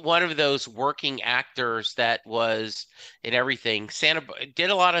just one of those working actors that was in everything.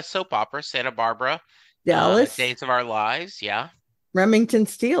 Did a lot of soap operas, Santa Barbara, Dallas, Days of Our Lives. Yeah, Remington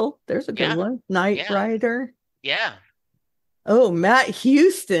Steele. There's a good yeah, one. Knight yeah, Rider. yeah, Oh, Matt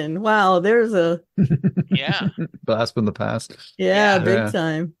Houston. Wow, there's a yeah, Blast from the past. yeah, yeah, big Yeah.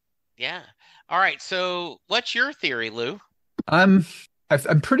 time. yeah. All right. So, what's your theory, Lou? I'm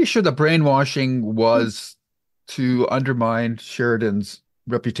I'm pretty sure the brainwashing was to undermine Sheridan's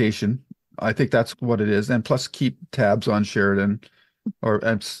reputation. I think that's what it is, and plus keep tabs on Sheridan or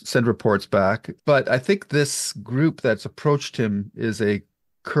and send reports back. But I think this group that's approached him is a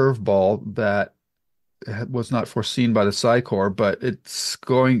curveball that was not foreseen by the Psi Corps, but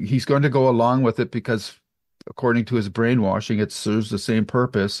he's going to go along with it because according to his brainwashing, it serves the same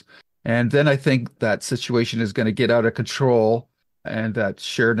purpose. And then I think that situation is going to get out of control and that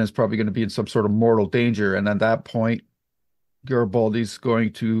Sheridan is probably going to be in some sort of mortal danger. And at that point, Garibaldi's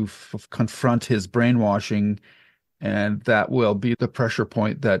going to confront his brainwashing, and that will be the pressure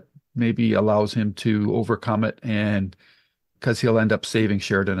point that maybe allows him to overcome it, and because he'll end up saving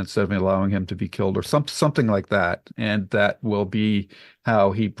Sheridan instead of allowing him to be killed or something like that. And that will be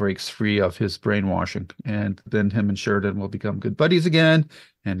how he breaks free of his brainwashing. And then him and Sheridan will become good buddies again.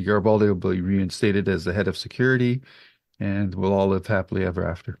 And Garibaldi will be reinstated as the head of security. And we'll all live happily ever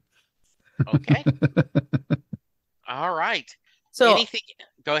after. Okay. All right. So Anything?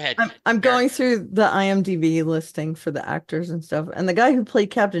 Go ahead, I'm Karen. going through the IMDb listing for the actors and stuff, and the guy who played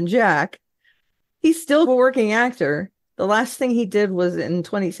Captain Jack, he's still a working actor. The last thing he did was in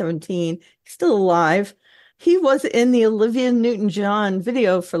 2017. He's still alive. He was in the Olivia Newton-John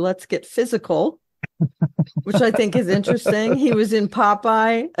video for Let's Get Physical, which I think is interesting. He was in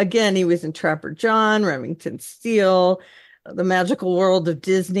Popeye. Again, he was in Trapper John, Remington Steele, The Magical World of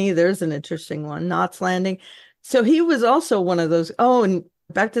Disney. There's an interesting one, Knots Landing. So he was also one of those. Oh, and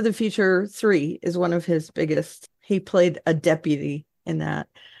Back to the Future 3 is one of his biggest. He played a deputy in that.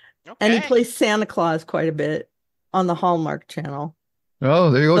 And he Okay. plays Santa Claus quite a bit on the Hallmark Channel.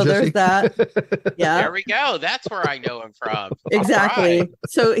 Oh, there you go, So Jesse. there's that. Yeah, There we go. That's where I know him from. All right. exactly.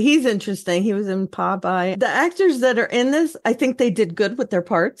 So he's interesting. He was in Popeye. The actors that are in this, I think they did good with their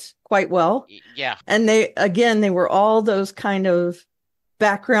parts quite well. Yeah. And they were all those kind of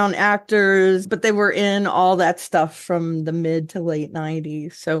background actors, but they were in all that stuff from the mid to late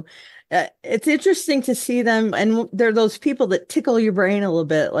 90s. So it's interesting to see them. And they're those people that tickle your brain a little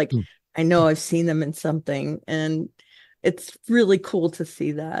bit. Like, I know I've seen them in something, and it's really cool to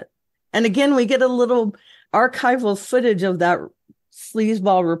see that. And again, we get a little archival footage of that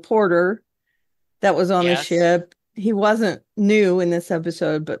sleazeball reporter that was on the Yes. ship. He wasn't new in this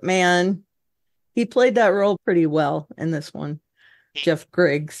episode, but man, he played that role pretty well in this one. He- Jeff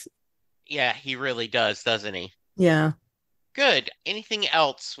Griggs. Yeah, he really does, doesn't he? Yeah, Good. Anything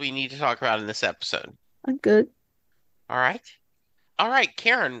else we need to talk about in this episode? I'm good. All right. All right,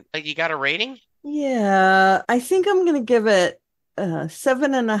 Karen, you got a rating? Yeah, I think I'm gonna give it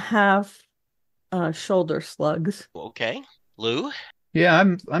 7.5 shoulder slugs. Okay. Lou? Yeah,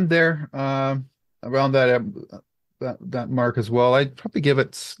 I'm there around that mark as well. I'd probably give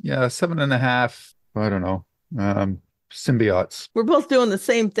it 7.5. I don't know. Symbiotes. We're both doing the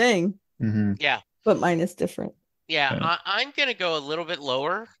same thing, Hmm. Yeah. but mine is different. Yeah, Yeah. I'm gonna go a little bit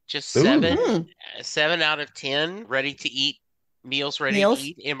lower, just Ooh. seven, Mm, 7 out of 10, ready to eat meals, ready to meals.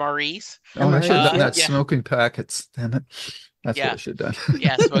 eat MREs. Oh, I should have done MREs, that. yeah, Smoking packets. Damn it. That's what yeah, I should have done.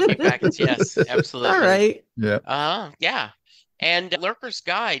 yeah, smoking packets, yes, All absolutely. right. Yeah. Yeah. And Lurker's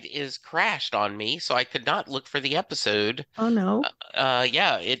Guide is crashed on me, so I could not look for the episode. Oh no.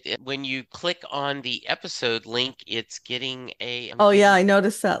 Yeah, when you click on the episode link, it's getting a, Oh yeah, I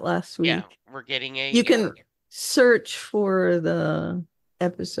noticed that last yeah, week. we're getting a You can error. search for the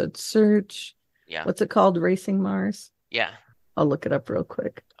episode search. Yeah, What's it called? Racing Mars. yeah. I'll look it up real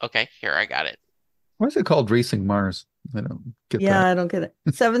quick. Okay, here I got it. Why is it called Racing Mars? I don't get Yeah, that. I don't get it.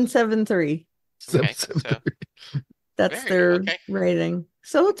 773. Okay, Seven, so three. That's Very good. their Okay. rating.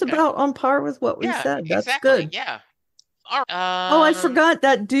 So it's Okay. about on par with what we Yeah, said. That's exactly. good. Yeah. All Oh, I right. forgot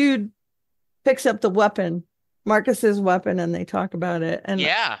that dude picks up the weapon, Marcus's weapon, and they talk about it. And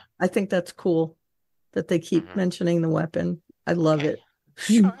Yeah. I think that's cool that they keep Hmm. mentioning the weapon. I love Okay.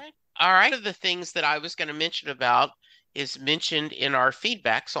 it. All right. All right. One of the things that I was going to mention about is mentioned in our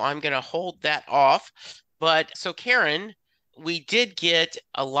feedback, so I'm going to hold that off. But so, Karen, we did get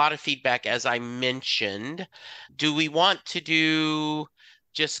a lot of feedback, as I mentioned. Do we want to do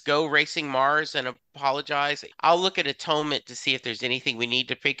just go racing Mars and apologize? I'll look at Atonement to see if there's anything we need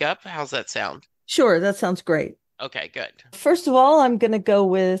to pick up. How's that sound? Sure, that sounds great. Okay, good. First of all, I'm going to go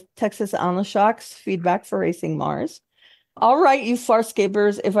with Texas Shock's feedback for Racing Mars. All right, you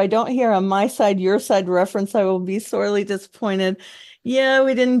Farscapers, if I don't hear a my side, your side reference, I will be sorely disappointed. Yeah,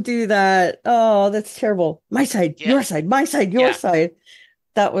 we didn't do that. Oh, that's terrible. My side, Yeah. your side, my side, your Yeah. side.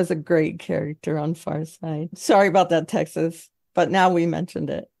 That was a great character on Far Side. Sorry about that, Texas, but now we mentioned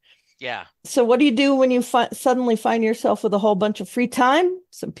it. Yeah. So, what do you do when you suddenly find yourself with a whole bunch of free time?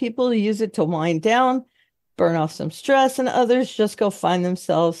 Some people use it to wind down, burn off some stress, and others just go find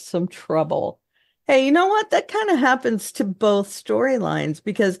themselves some trouble. Hey, you know what? That kind of happens to both storylines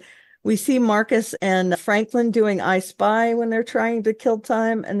because we see Marcus and Franklin doing I Spy when they're trying to kill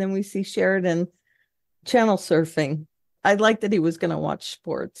time, and then we see Sheridan channel surfing. I like that he was going to watch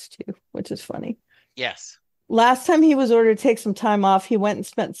sports too, which is funny. Yes. Last time he was ordered to take some time off, he went and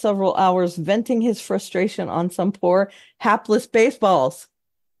spent several hours venting his frustration on some poor, hapless baseballs.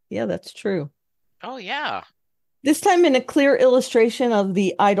 Yeah, that's true. Oh, yeah. This time, in a clear illustration of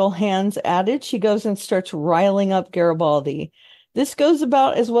the idle hands adage, he goes and starts riling up Garibaldi. This goes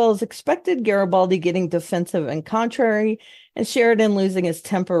about as well as expected, Garibaldi getting defensive and contrary, and Sheridan losing his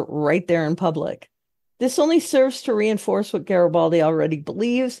temper right there in public. This only serves to reinforce what Garibaldi already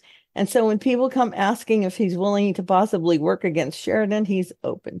believes, and so when people come asking if he's willing to possibly work against Sheridan, he's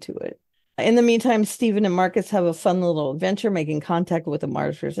open to it. In the meantime, Stephen and Marcus have a fun little adventure making contact with the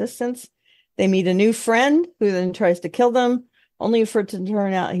Mars Resistance. They meet a new friend who then tries to kill them, only for it to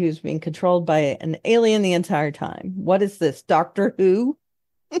turn out he was being controlled by an alien the entire time. What is this, Doctor Who?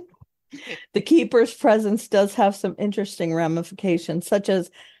 The Keeper's presence does have some interesting ramifications, such as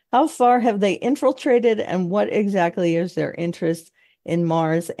how far have they infiltrated and what exactly is their interest in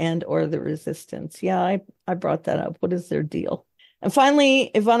Mars and or the Resistance? Yeah, I brought that up. What is their deal? And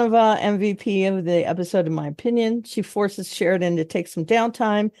finally, Ivanova, MVP of the episode, in my opinion. She forces Sheridan to take some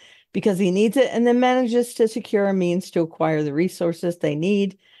downtime because he needs it and then manages to secure a means to acquire the resources they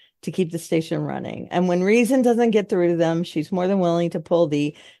need to keep the station running. And when reason doesn't get through to them, she's more than willing to pull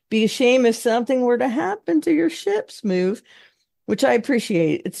the be ashamed if something were to happen to your ships move, which I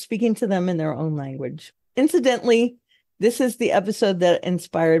appreciate. It's speaking to them in their own language. Incidentally, this is the episode that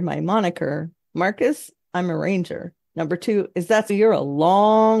inspired my moniker, Marcus, I'm a Ranger. Number 2 is that you're a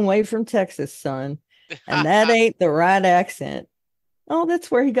long way from Texas, son. And that ain't the right accent. Oh,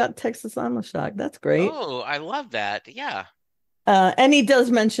 that's where he got Texas on the shock. That's great. Oh, I love that. Yeah. And he does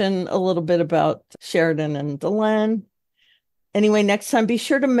mention a little bit about Sheridan and Delenn. Anyway, next time, be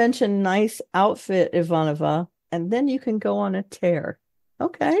sure to mention nice outfit, Ivanova, and then you can go on a tear.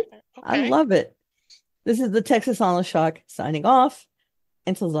 Okay. I Okay. love it. This is the Texas on the shock signing off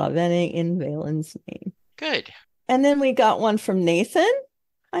until Zavene in Valen's name. Good. And then we got one from Nathan.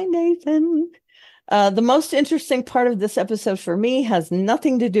 Hi, Nathan. The most interesting part of this episode for me has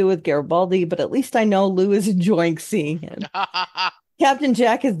nothing to do with Garibaldi, but at least I know Lou is enjoying seeing him. Captain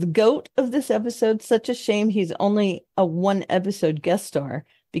Jack is the GOAT of this episode. Such a shame he's only a one episode guest star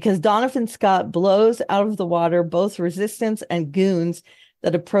because Donovan Scott blows out of the water both resistance and goons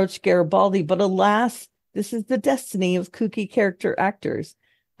that approach Garibaldi. But alas, this is the destiny of kooky character actors.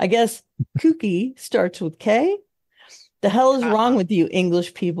 I guess kooky starts with K. The hell is wrong with you,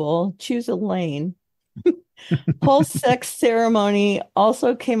 English people? Choose a lane. Whole sex ceremony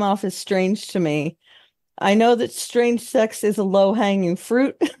also came off as strange to me. I know that strange sex is a low-hanging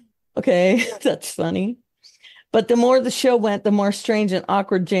fruit. Okay, that's funny. But the more the show went, the more strange and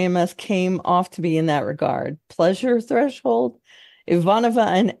awkward JMS came off to be in that regard. Pleasure threshold. Ivanova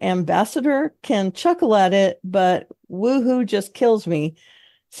and Ambassador can chuckle at it, but woohoo just kills me.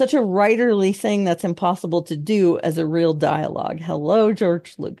 Such a writerly thing that's impossible to do as a real dialogue. Hello,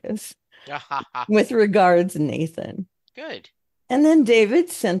 George Lucas. With regards, Nathan. Good. And then David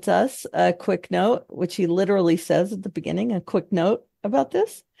sent us a quick note, which he literally says at the beginning, a quick note about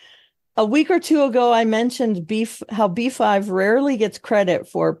this. A week or two ago, I mentioned how B5 rarely gets credit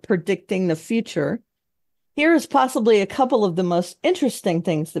for predicting the future. Here is possibly a couple of the most interesting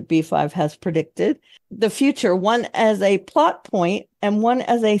things that B5 has predicted the future, one as a plot point and one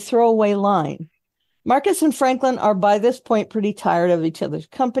as a throwaway line. Marcus and Franklin are by this point pretty tired of each other's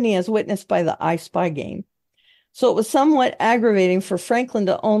company, as witnessed by the I Spy game. So it was somewhat aggravating for Franklin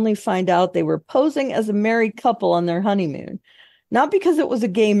to only find out they were posing as a married couple on their honeymoon. Not because it was a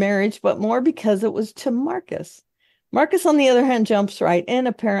gay marriage, but more because it was to Marcus. Marcus, on the other hand, jumps right in,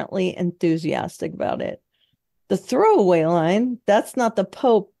 apparently enthusiastic about it. The throwaway line, "That's not the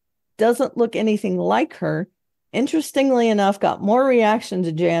Pope," doesn't look anything like her, interestingly enough, got more reaction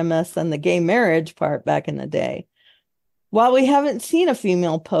to JMS than the gay marriage part back in the day. While we haven't seen a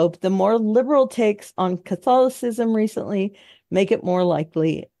female pope, the more liberal takes on Catholicism recently make it more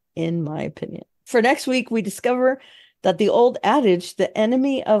likely, in my opinion. For next week, we discover that the old adage, "the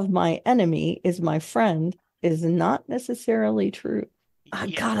enemy of my enemy is my friend," is not necessarily true. Yeah,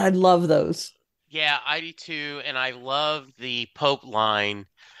 God, I love those. yeah, I do too, and I love the Pope line.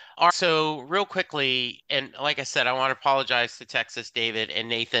 So, real quickly, and like I said, I want to apologize to Texas, David, and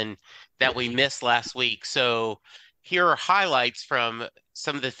Nathan that we missed last week. So, here are highlights from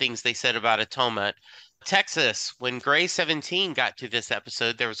some of the things they said about atonement. Texas, when Gray 17 got to this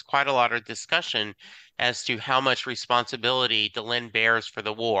episode, there was quite a lot of discussion as to how much responsibility Delenn bears for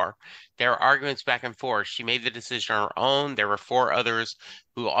the war. There were arguments back and forth. She made the decision on her own. There were four others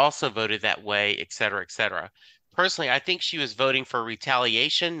who also voted that way, et cetera, et cetera. Personally, I think she was voting for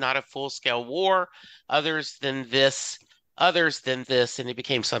retaliation, not a full-scale war. Others than this, and it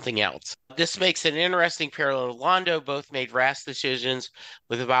became something else. This makes an interesting parallel to Londo. Both made rash decisions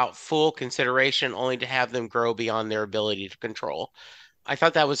without full consideration, only to have them grow beyond their ability to control. I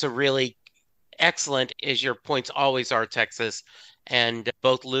thought that was a really excellent, as your points always are, Texas. And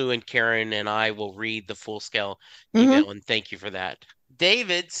both Lou and Karen and I will read the full scale email, and thank you for that.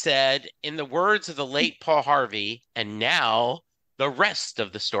 David said, in the words of the late Paul Harvey, and now the rest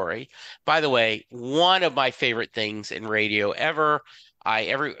of the story. By the way, one of my favorite things in radio ever.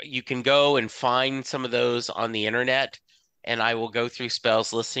 You can go and find some of those on the internet, and I will go through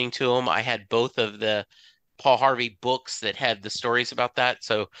spells listening to them. I had both of the Paul Harvey books that had the stories about that,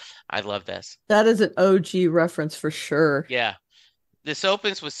 so I love this. That is an OG reference for sure. Yeah. This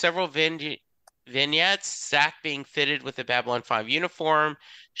opens with several vignettes, Zach being fitted with the Babylon 5 uniform,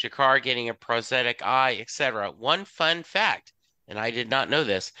 Shakar getting a prosthetic eye, etc. One fun fact, and I did not know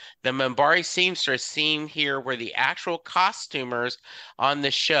this, the Minbari seamstress scene here were the actual costumers on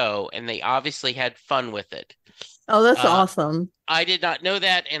the show, and they obviously had fun with it. Oh, that's awesome. I did not know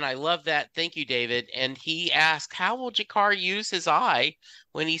that, and I love that. Thank you, David. And he asked, how will Jakar use his eye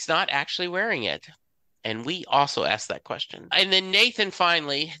when he's not actually wearing it? And we also asked that question. And then Nathan,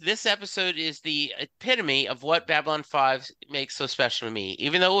 finally, this episode is the epitome of what Babylon 5 makes so special to me.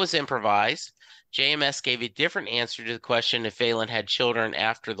 Even though it was improvised, JMS gave a different answer to the question if Valen had children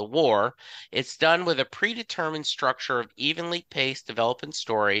after the war. It's done with a predetermined structure of evenly paced development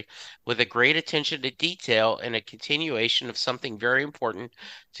story with a great attention to detail and a continuation of something very important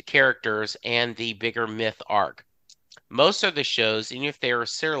to characters and the bigger myth arc. Most of the shows, even if they are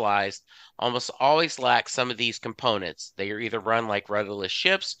serialized, almost always lack some of these components. They are either run like rudderless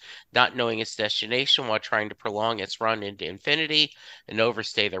ships, not knowing its destination while trying to prolong its run into infinity and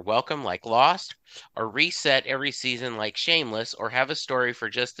overstay their welcome like Lost, or reset every season like Shameless, or have a story for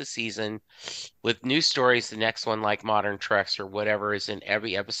just a season with new stories the next one like Modern Treks or whatever is in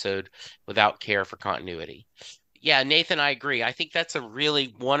every episode without care for continuity. Yeah, Nathan, I agree. I think that's a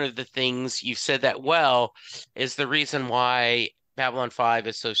really one of the things you said that well is the reason why Babylon 5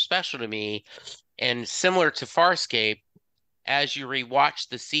 is so special to me. And similar to Farscape, as you rewatch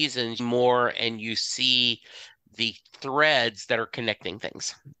the seasons more and you see the threads that are connecting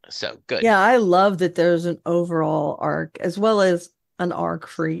things. So good. Yeah, I love that there's an overall arc as well as an arc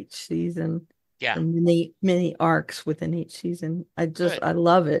for each season. Yeah. Many arcs within each season. I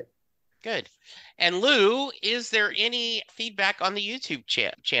love it. Good. And Lou, is there any feedback on the YouTube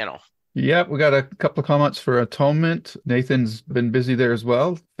channel? Yeah, we got a couple of comments for Atonement. Nathan's been busy there as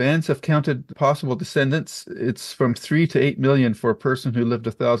well. Fans have counted possible descendants. It's from 3 to 8 million for a person who lived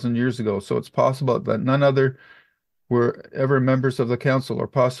 1,000 years ago. So it's possible that none other were ever members of the council, or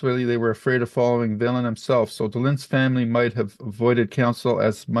possibly they were afraid of following Valen himself. So Delenn's family might have avoided council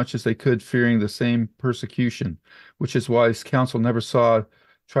as much as they could, fearing the same persecution, which is why his council never saw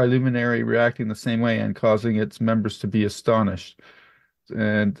Triluminary reacting the same way and causing its members to be astonished.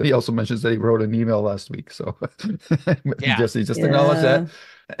 And he also mentions that he wrote an email last week. So Yeah. he just acknowledged that.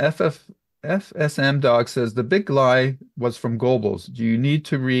 FSM Dog says the big lie was from Goebbels. Do you need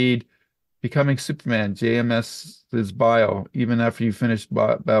to read Becoming Superman, JMS's bio, even after you finish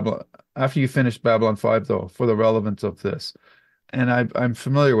Babylon 5, though, for the relevance of this? And I'm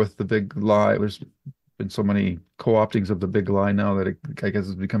familiar with the big lie. There's been so many co-optings of the big lie now that I guess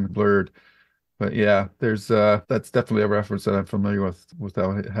it's becoming blurred. But yeah, there's that's definitely a reference that I'm familiar with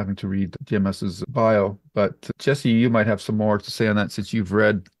without having to read GMS's bio. But Jesse, you might have some more to say on that since you've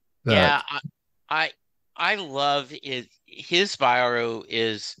read Yeah, that. I I love it. His bio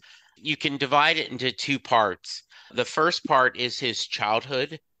is you can divide it into two parts. The first part is his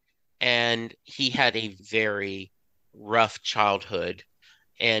childhood, and he had a very rough childhood,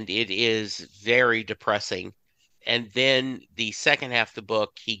 and it is very depressing. And then the second half of the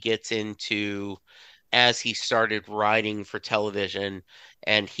book, he gets into as he started writing for television,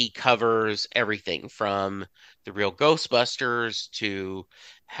 and he covers everything from the real Ghostbusters to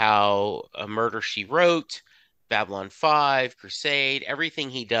how a Murder She Wrote, Babylon 5, Crusade,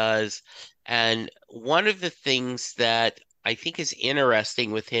 everything he does. And one of the things that I think is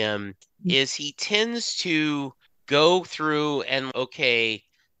interesting with him is he tends to go through and, okay,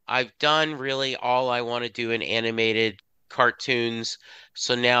 I've done really all I want to do in animated cartoons,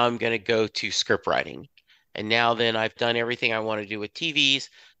 so now I'm going to go to script writing. And now then I've done everything I want to do with TVs,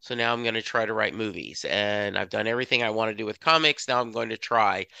 so now I'm going to try to write movies. And I've done everything I want to do with comics, now I'm going to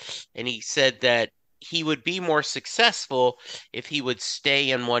try. And he said that he would be more successful if he would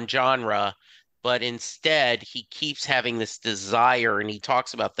stay in one genre, but instead he keeps having this desire, and he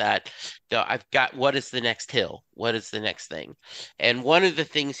talks about that. I've got, what is the next hill? What is the next thing? And one of the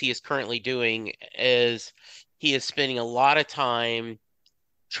things he is currently doing is he is spending a lot of time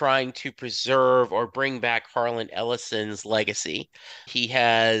trying to preserve or bring back Harlan Ellison's legacy. He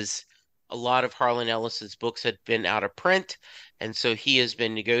has a lot of Harlan Ellison's books had been out of print, and so he has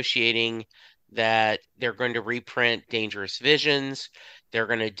been negotiating that they're going to reprint Dangerous Visions. They're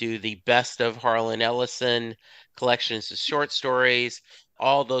going to do the best of Harlan Ellison collections of short stories.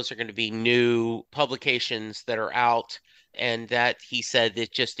 All those are going to be new publications that are out, and that he said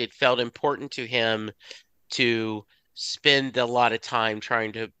that just it felt important to him to spend a lot of time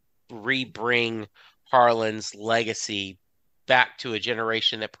trying to rebring Harlan's legacy back to a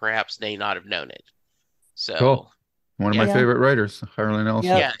generation that perhaps may not have known it. Cool. So, One of my yeah, Yeah. favorite writers, Harlan Ellison.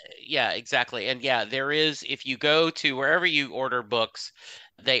 yeah, Yep. yeah, exactly. And yeah, there is, if you go to wherever you order books,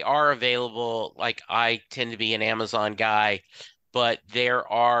 they are available. Like I tend to be an Amazon guy, but there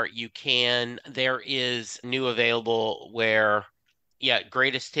is new available where, yeah,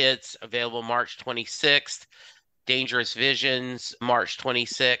 Greatest Hits available March 26th. Dangerous Visions, March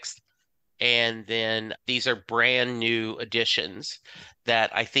 26th. And then these are brand new additions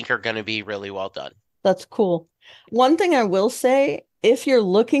that I think are going to be really well done. That's cool. One thing I will say, if you're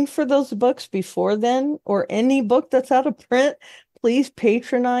looking for those books before then, or any book that's out of print, please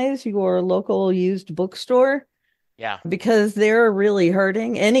patronize your local used bookstore Yeah. because they're really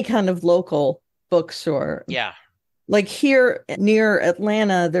hurting any kind of local bookstore. Yeah. Like here near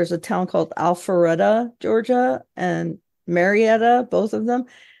Atlanta, there's a town called Alpharetta, Georgia, and Marietta, both of them.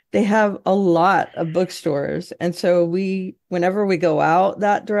 They have a lot of bookstores. And so whenever we go out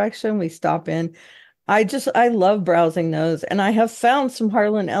that direction, we stop in. I love browsing those. And I have found some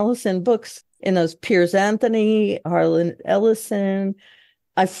Harlan Ellison books in those Piers Anthony, Harlan Ellison.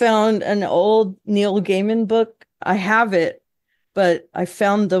 I found an old Neil Gaiman book. I have it, but I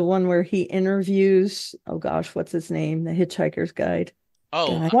found the one where he interviews, oh gosh, what's his name? The Hitchhiker's Guide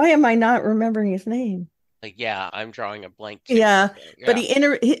Oh, guy. Why am I not remembering his name? yeah, I'm drawing a blank too. Yeah, but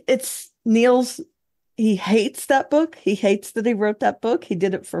Yeah. it's Neil's, he hates that book. He hates that he wrote that book. He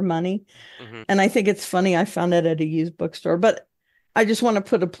did it for money. Hmm. And I think it's funny. I found it at a used bookstore, but I just want to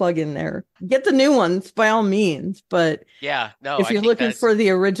put a plug in there. Get the new ones by all means, but Yeah. No, if I you're think looking that's, for the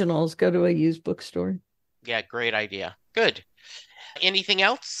originals, go to a used bookstore. yeah, great idea. Good. Anything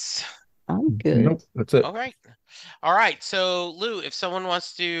else? I'm good. Nope, that's it. All right. All right. So, Lou, if someone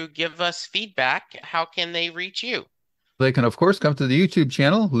wants to give us feedback, how can they reach you? They can, of course, come to the YouTube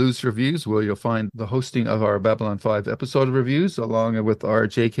channel, Lou's Reviews, where you'll find the hosting of our Babylon 5 episode reviews, along with our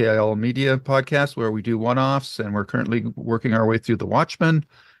JKIL Media podcast, where we do one-offs, and we're currently working our way through The Watchmen,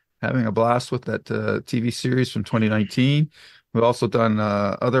 having a blast with that TV series from 2019. We've also done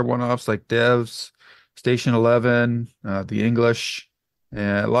other one-offs like Devs, Station 11, The English,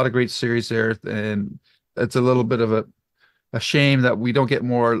 and a lot of great series there. And it's a little bit of a shame that we don't get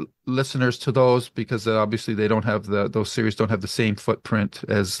more listeners to those because obviously they don't have those series don't have the same footprint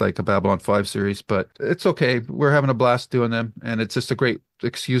as like a Babylon 5 series, but it's okay. We're having a blast doing them, and it's just a great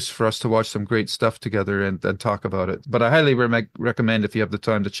excuse for us to watch some great stuff together and talk about it. But I highly recommend if you have the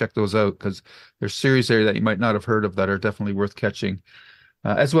time to check those out because there's series there that you might not have heard of that are definitely worth catching.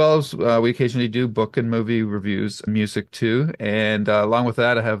 As well as we occasionally do book and movie reviews, music too. And along with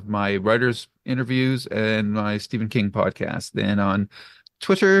that, I have my writers' interviews and my Stephen King podcast. And on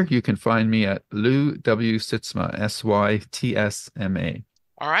Twitter, you can find me at Lou W. Sitzma, Sytsma.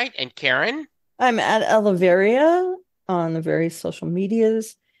 All right. And Karen? I'm at Oliveria on the various social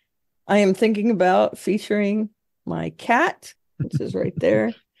medias. I am thinking about featuring my cat, which is right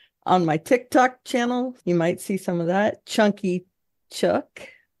there, on my TikTok channel. You might see some of that. Chunky Chuck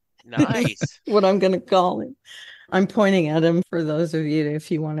is Nice. what I'm going to call him. I'm pointing at him for those of you if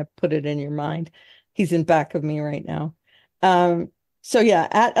you want to put it in your mind. He's in back of me right now. So yeah,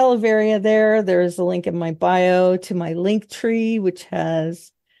 at Oliveria there's a link in my bio to my link tree, which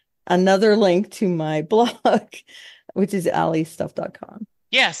has another link to my blog, which is alliestuff.com.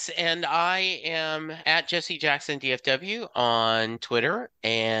 Yes, and I am at Jesse Jackson DFW on Twitter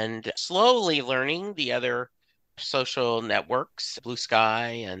and slowly learning the other social networks, Blue Sky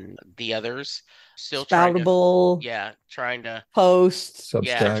and the others. Still trying to, Spoutable, yeah, trying to, Post.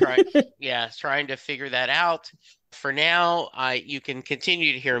 yeah, Substack. trying to figure that out. For now, you can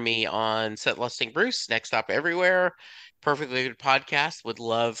continue to hear me on Set Lusting Bruce, Next Stop Everywhere, Perfectly Good Podcast. Would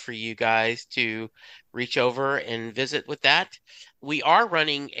love for you guys to reach over and visit with that. We are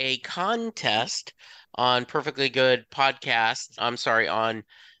running a contest on Perfectly Good Podcast. I'm sorry, on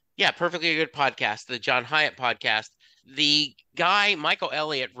Perfectly Good Podcast, the John Hyatt podcast. The guy, Michael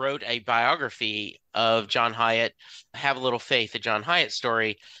Elliott, wrote a biography of John Hyatt, Have a Little Faith, a John Hyatt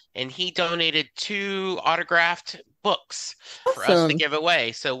story, and he donated 2 autographed books for us to Awesome. give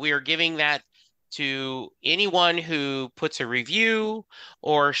away. So we are giving that to anyone who puts a review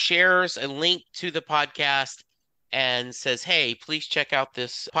or shares a link to the podcast and says, hey, please check out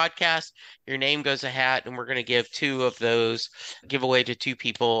this podcast. Your name goes a hat, and we're going to give 2 of those, give away to 2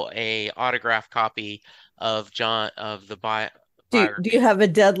 people a autographed copy of John of the Do you biography. have a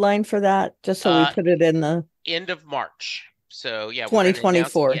deadline for that? Just so we Uh, put it in the End of March. So yeah, we're going to announce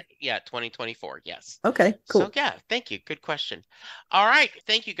it. 2024. Yeah, 2024. Yes. Okay, So cool. yeah, thank you. Good question. All right,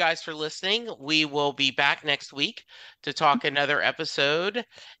 thank you guys for listening. We will be back next week to talk another episode.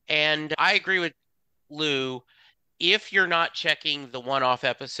 And I agree with Lou, if you're not checking the one-off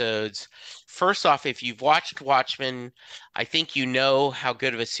episodes, first off, if you've watched Watchmen, I think you know how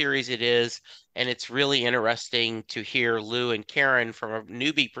good of a series it is, and it's really interesting to hear Lou and Karen from a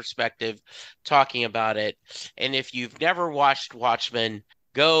newbie perspective talking about it. And if you've never watched Watchmen,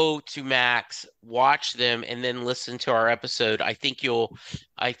 go to Max, watch them, and then listen to our episode. I think you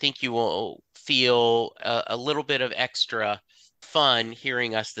will feel a little bit of extra fun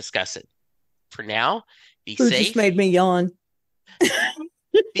hearing us discuss it. For now, be Who just safe, made me yawn?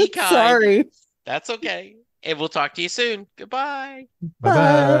 be kind. Sorry. That's okay. And we'll talk to you soon. Goodbye. Bye bye.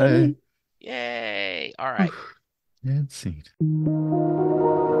 Bye. Yay. All right. And scene.